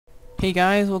Hey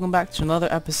guys, welcome back to another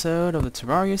episode of the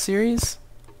Terraria series.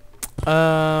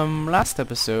 Last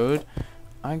episode,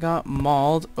 I got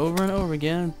mauled over and over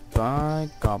again by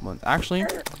goblins. Actually,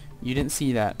 you didn't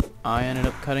see that. I ended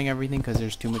up cutting everything because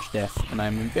there's too much death, and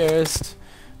I'm embarrassed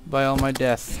by all my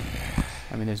death.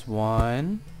 I mean, there's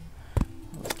one.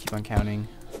 Let's keep on counting.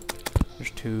 There's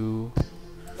two.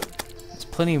 There's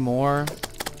plenty more.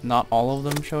 Not all of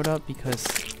them showed up because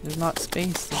there's not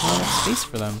space. There's not enough space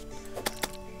for them.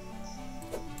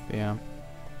 But yeah.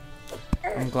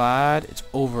 I'm glad it's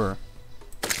over.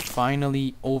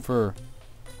 Finally over.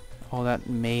 All that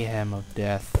mayhem of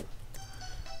death.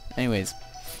 Anyways,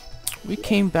 we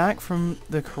came back from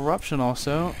the corruption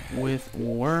also with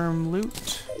worm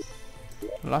loot.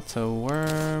 Lots of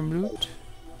worm loot.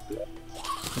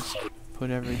 Let's put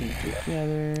everything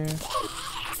together.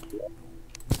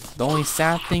 The only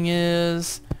sad thing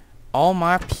is all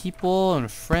my people and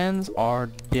friends are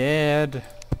dead.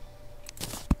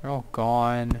 They're all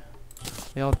gone.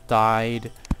 They all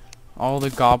died. All the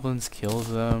goblins killed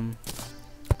them.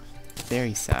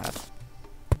 Very sad.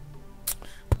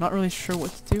 Not really sure what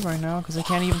to do right now because I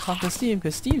can't even talk to Steve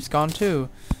because Steve's gone too.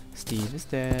 Steve is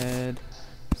dead.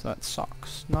 So that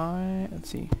sucks. 9,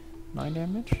 let's see. 9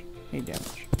 damage? 8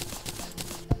 damage.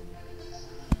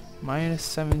 Minus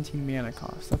 17 mana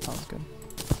cost. That sounds good.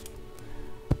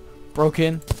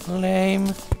 Broken.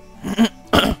 Lame.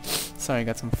 Sorry, I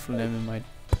got some phlegm in my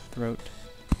throat.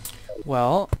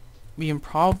 Well, we can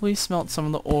probably smelt some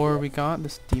of the ore we got.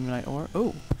 This demonite ore.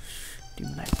 Oh,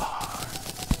 demonite bar.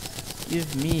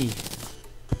 Give me.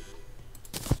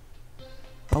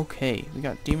 Okay, we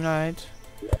got demonite.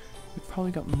 We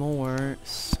probably got more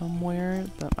somewhere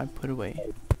that I put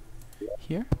away.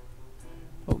 Here?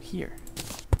 Oh, here.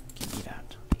 Give me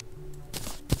that.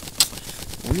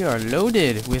 We are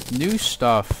loaded with new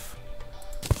stuff.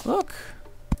 Look.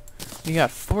 We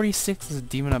got 46 as a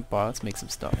demonite bar. Let's make some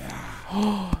stuff.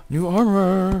 Oh, new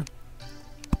armor.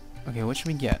 Okay, what should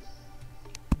we get?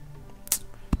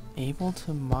 Able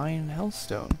to mine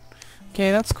hellstone. Okay,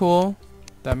 that's cool.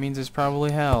 That means there's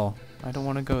probably hell. I don't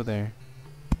want to go there.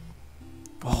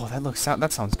 Oh,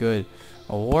 that sounds good.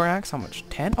 A war axe? How much?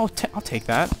 10? Oh, 10. I'll take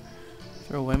that.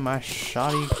 Throw away my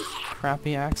shoddy,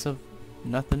 crappy axe of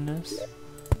nothingness.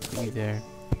 Put me there.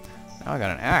 Now I got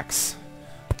an axe.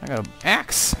 I got an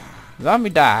axe.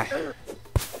 Zombie die.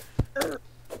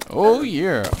 Oh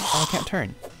yeah. Oh, I can't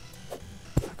turn.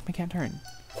 How come I can't turn?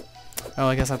 Oh,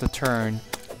 I guess I have to turn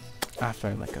after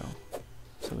I let go.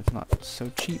 So it's not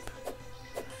so cheap.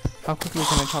 How quickly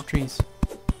can I chop trees?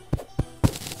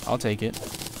 I'll take it.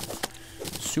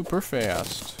 Super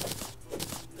fast.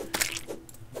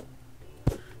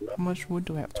 How much wood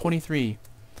do I have? 23.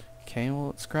 Okay, well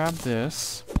let's grab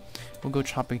this. We'll go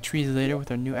chopping trees later with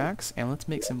our new axe, and let's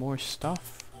make some more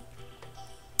stuff.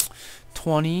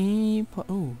 20.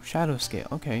 Ooh, shadow scale.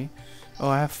 Okay. Oh,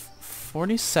 I have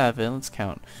 47. Let's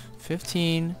count.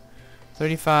 15,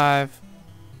 35,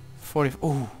 40.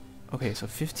 Ooh. Okay, so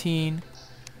 15,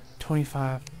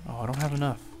 25. Oh, I don't have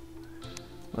enough.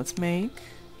 Let's make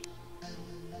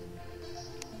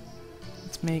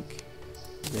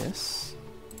this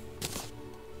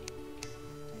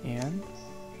and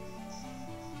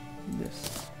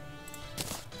this.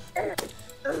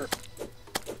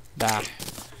 Bah.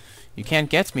 You can't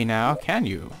get me now, can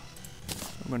you?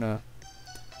 I'm gonna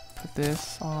put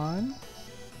this on.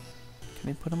 Can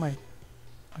I put on my...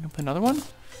 I can put another one?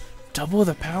 Double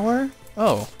the power?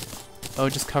 Oh. Oh,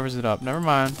 it just covers it up. Never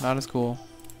mind. Not as cool.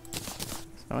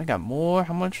 So I got more.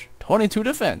 How much? 22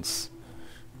 defense.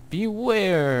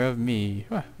 Beware of me.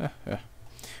 Well,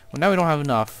 now we don't have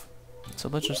enough. So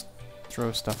let's just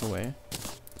throw stuff away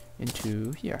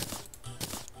into here.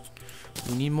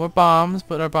 We need more bombs,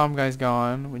 but our bomb guy's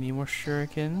gone. We need more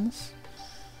shurikens,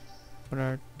 but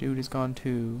our dude is gone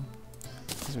too.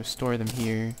 Let's restore them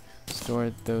here.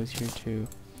 Store those here too.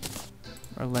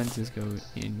 Our lenses go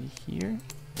in here.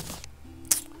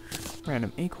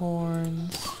 Random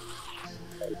acorns.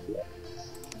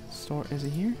 Store, is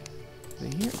it here? Is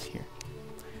it here? It's here.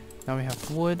 Now we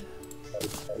have wood.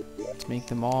 Let's make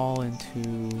them all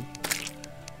into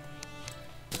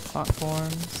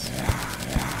platforms.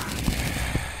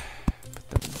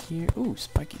 Put them here. Ooh,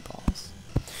 spiky balls.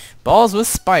 Balls with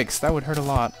spikes. That would hurt a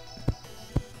lot.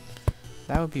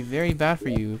 That would be very bad for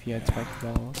you if you had spiky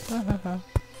balls.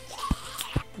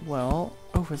 Well,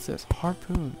 oh, what's this?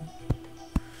 Harpoon.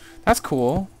 That's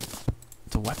cool.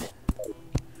 It's a weapon.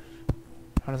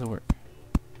 How does it work?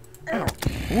 Ow.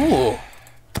 Ooh.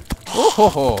 Oh ho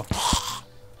ho.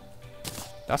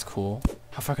 That's cool.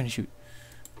 How far can you shoot?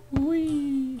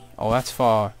 Whee. Oh, that's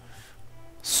far.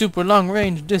 Super long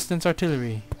range distance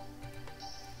artillery.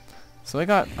 So I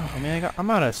got, oh man, I'm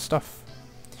out of stuff.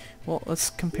 Well, let's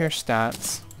compare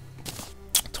stats.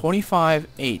 25,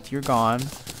 8, you're gone.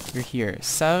 You're here.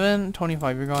 7,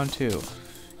 25, you're gone too.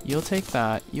 You'll take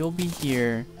that. You'll be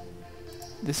here.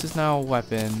 This is now a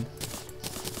weapon.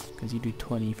 Because you do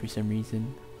 20 for some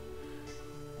reason.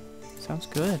 Sounds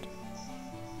good.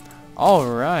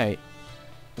 Alright.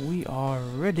 We are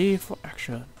ready for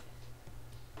action.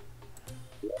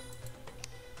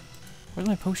 Where's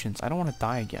my potions? I don't want to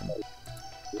die again.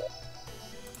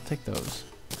 I'll take those.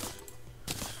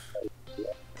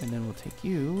 And then we'll take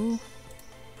you.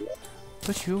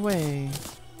 Put you away.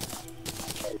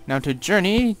 Now to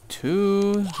journey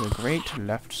to the great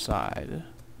left side.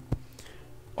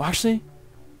 Oh, actually,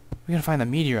 we gotta find the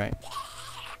meteorite.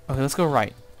 Okay, let's go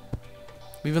right.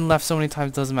 We've been left so many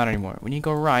times, it doesn't matter anymore. When you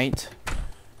go right,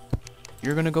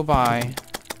 you're gonna go by.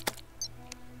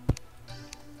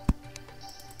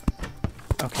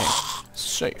 Okay,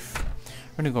 safe.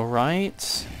 We're gonna go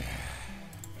right.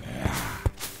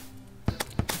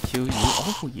 Kill you.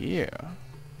 Oh yeah.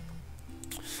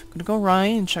 Gonna go right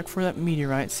and check for that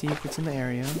meteorite, see if it's in the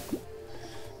area.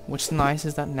 What's nice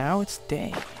is that now it's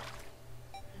day.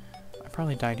 I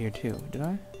probably died here too, did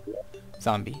I?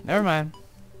 Zombie. Never mind.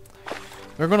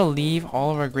 We're gonna leave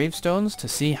all of our gravestones to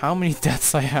see how many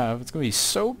deaths I have. It's gonna be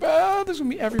so bad. There's gonna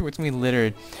be everywhere. It's gonna be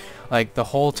littered. Like the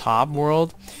whole top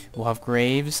world will have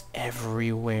graves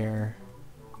everywhere.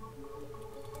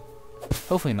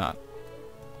 Hopefully not.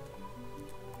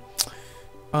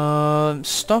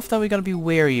 Stuff that we gotta be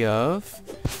wary of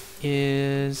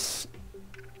is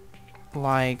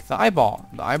like the eyeball.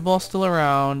 The eyeball's still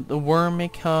around. The worm may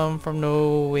come from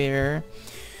nowhere.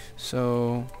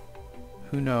 So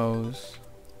who knows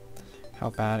how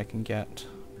bad it can get.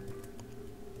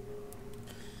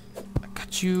 I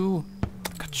got you.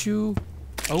 I got you.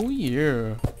 Oh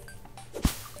yeah.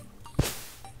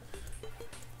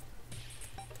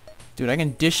 Dude, I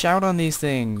can dish out on these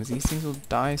things. These things will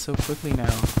die so quickly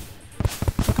now.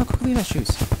 Look how quickly that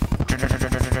shoots.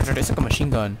 It's like a machine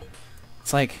gun.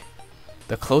 It's like,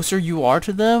 the closer you are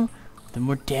to them, the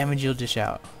more damage you'll dish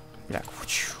out. You're like,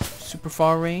 super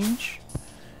far range,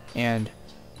 and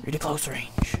really close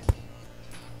range.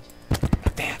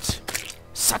 Like that.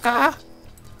 Sucker!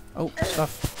 Oh,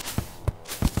 stuff.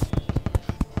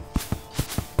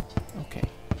 Okay.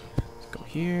 Let's go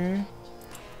here.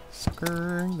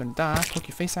 Sucker, I'm gonna die. Poke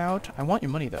your face out. I want your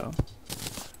money though.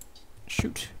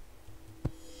 Shoot.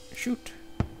 Shoot.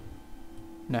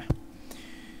 Nah.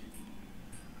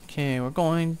 Okay, we're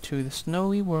going to the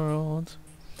snowy world.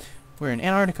 We're in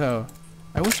Antarctica.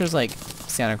 I wish there was like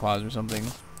Santa Claus or something.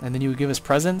 And then you would give us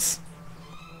presents.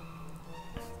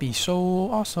 Be so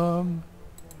awesome.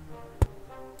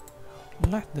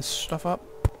 Light this stuff up.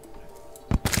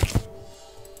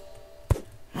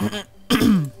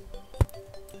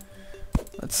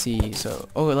 Let's see. So,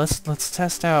 oh, let's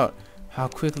test out how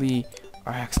quickly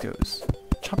our axe goes.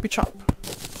 Choppy chop.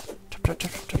 Chop chop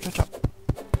chop chop chop chop.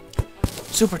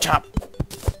 Super chop.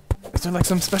 Is there like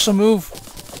some special move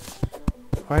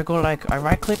where I go like I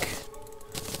right click?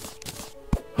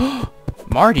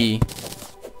 Marty.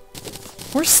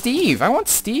 Where's Steve? I want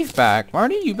Steve back.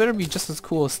 Marty, you better be just as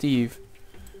cool as Steve.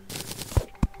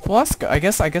 Well, that's good. I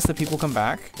guess the people come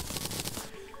back.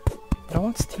 But I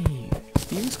want Steve.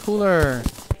 Steve's cooler.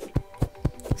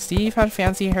 Steve had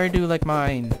fancy hairdo like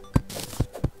mine.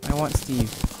 I want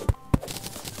Steve.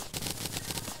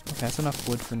 Okay, that's enough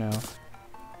wood for now.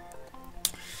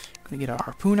 Gonna get a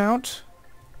harpoon out.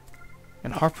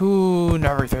 And harpoon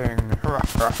everything. We're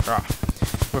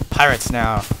pirates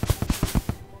now.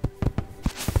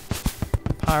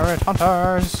 Pirate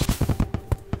hunters.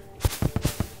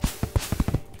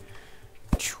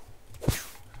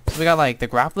 So we got like the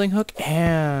grappling hook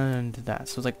and that.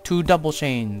 So it's like 2 double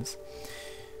chains.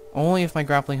 Only if my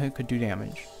grappling hook could do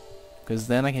damage. Because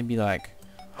then I can be like,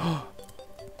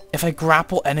 if I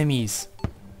grapple enemies.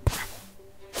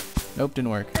 Nope,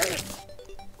 didn't work.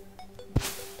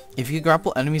 If you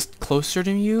grapple enemies closer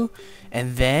to you,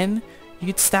 and then you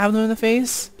could stab them in the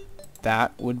face,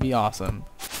 that would be awesome.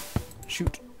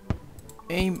 Shoot.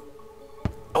 Aim.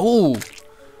 Oh!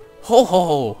 Ho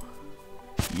ho!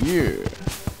 Yeah.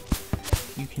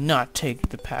 You cannot take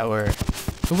the power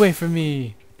away from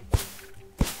me.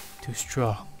 Too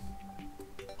strong.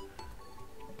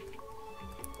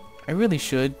 I really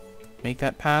should make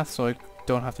that path so I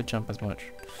don't have to jump as much.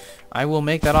 I will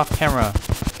make that off camera.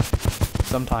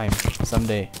 Sometime.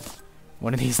 Someday.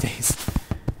 One of these days.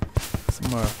 Some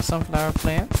more sunflower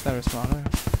plants that are smaller.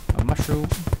 A mushroom.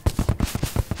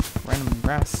 Random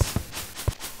grass.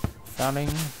 Falling.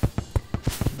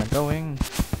 Keep on going.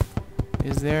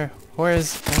 Is there... what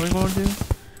are we going to do?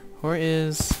 Where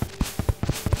is...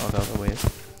 Oh, the other way is...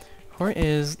 Where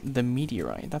is the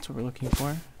meteorite? That's what we're looking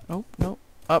for. Oh, no.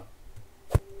 Up.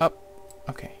 Up.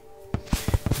 Okay.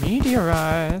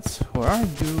 Meteorites. Where are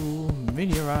you?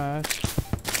 Meteorite.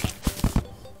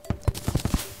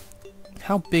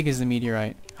 How big is the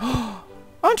meteorite?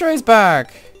 Andre's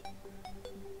back!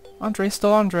 Andre's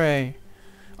still Andre.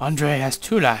 Andre has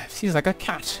 2 lives. He's like a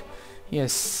cat. He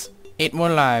has 8 more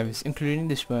lives, including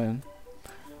this one.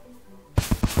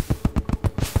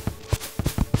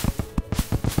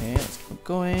 Okay, let's keep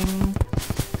going.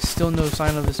 Still no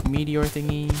sign of this meteor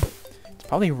thingy. It's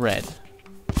probably red.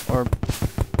 Or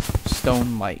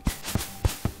stone-like.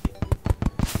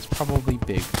 It's probably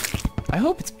big. I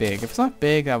hope it's big. If it's not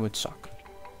big, that would suck.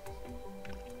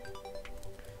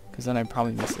 Because then I'd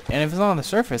probably miss it. And if it's not on the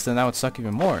surface, then that would suck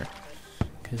even more.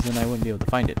 Because then I wouldn't be able to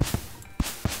find it.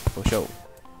 For sure.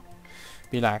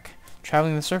 Be like,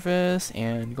 traveling the surface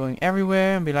and going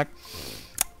everywhere and be like,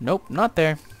 nope, not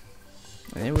there.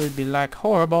 And it would be like,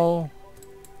 horrible.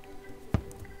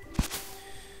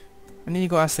 I need to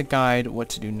go ask the guide what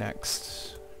to do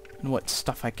next. And what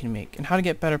stuff I can make. And how to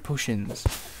get better potions.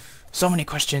 So many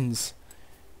questions.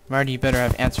 Marty, you better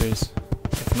have answers.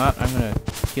 If not, I'm gonna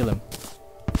kill him.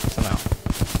 Somehow.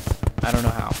 I don't know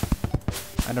how.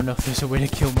 I don't know if there's a way to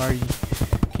kill Marty.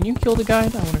 Can you kill the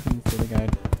guide? I wonder if you can kill the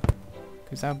guide.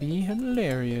 Because that would be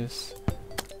hilarious.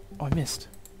 Oh, I missed.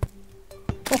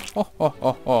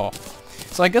 Oh.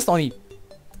 So I guess the only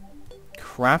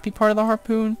crappy part of the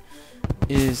harpoon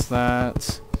is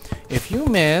that if you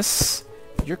miss,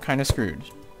 you're kind of screwed.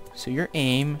 So your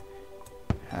aim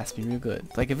has to be real good.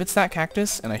 Like if it's that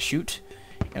cactus and I shoot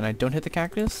and I don't hit the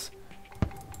cactus,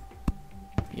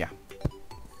 yeah.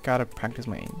 Gotta practice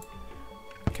my aim.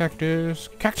 Cactus.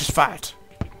 Cactus fight!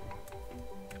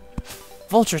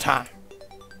 Vulture time!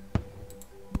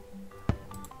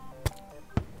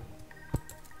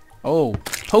 Oh,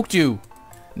 poked you!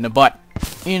 In the butt.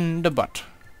 In the butt.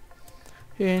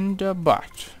 In the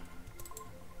butt.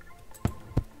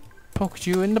 Poked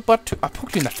you in the butt too. I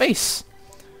poked you in the face!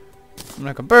 I'm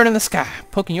like a bird in the sky,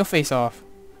 poking your face off.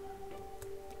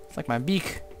 It's like my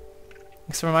beak.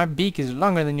 Except for my beak is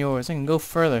longer than yours. I can go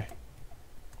further.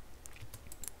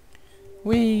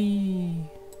 Whee!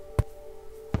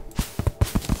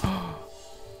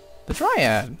 The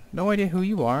Dryad. No idea who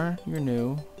you are. You're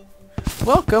new.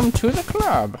 Welcome to the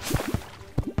club.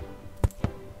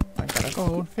 I got a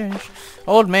goldfish.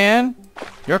 Old man,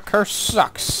 your curse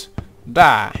sucks.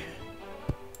 Die.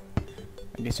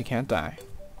 I guess you can't die.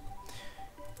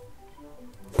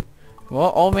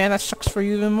 Well, old man, that sucks for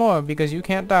you even more because you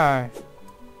can't die.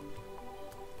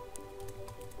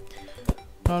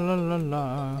 La la la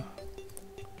la.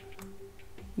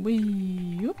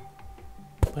 Wee. Whoop.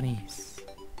 Bunnies.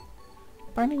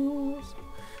 Bunnies.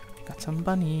 Got some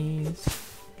bunnies.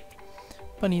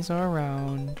 Bunnies are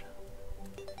around.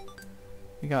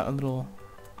 We got a little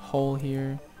hole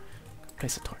here.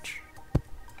 Place a torch.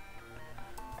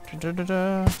 Da, da, da,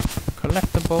 da.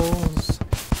 Collectibles.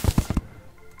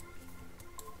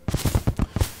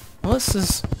 Well, this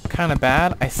is kind of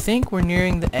bad. I think we're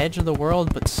nearing the edge of the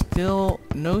world, but still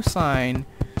no sign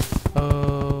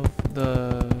of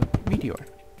the meteor.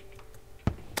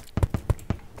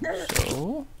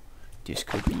 So, this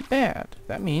could be bad.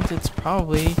 That means it's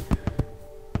probably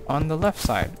on the left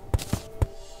side.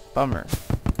 Bummer.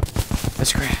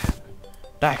 This crab.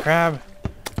 Die, crab.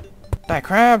 Die,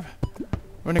 crab.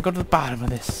 We're gonna go to the bottom of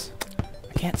this.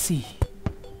 I can't see.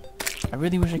 I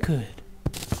really wish I could.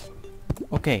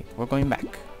 Okay, we're going back.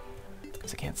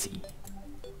 Because I can't see.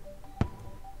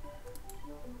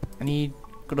 I need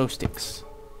glow sticks.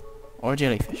 Or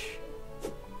jellyfish.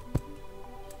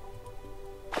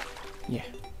 Yeah,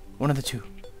 one of the two.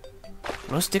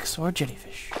 Glow sticks or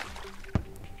jellyfish.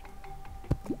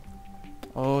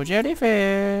 Oh,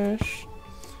 jellyfish!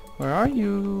 Where are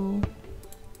you?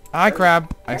 Hi,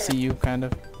 crab! I see you, kind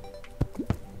of.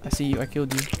 I see you, I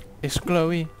killed you. It's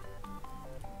glowy.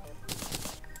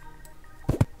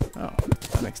 Oh,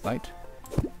 that makes light.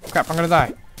 Crap, I'm gonna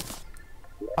die.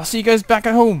 I'll see you guys back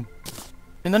at home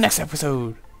in the next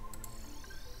episode.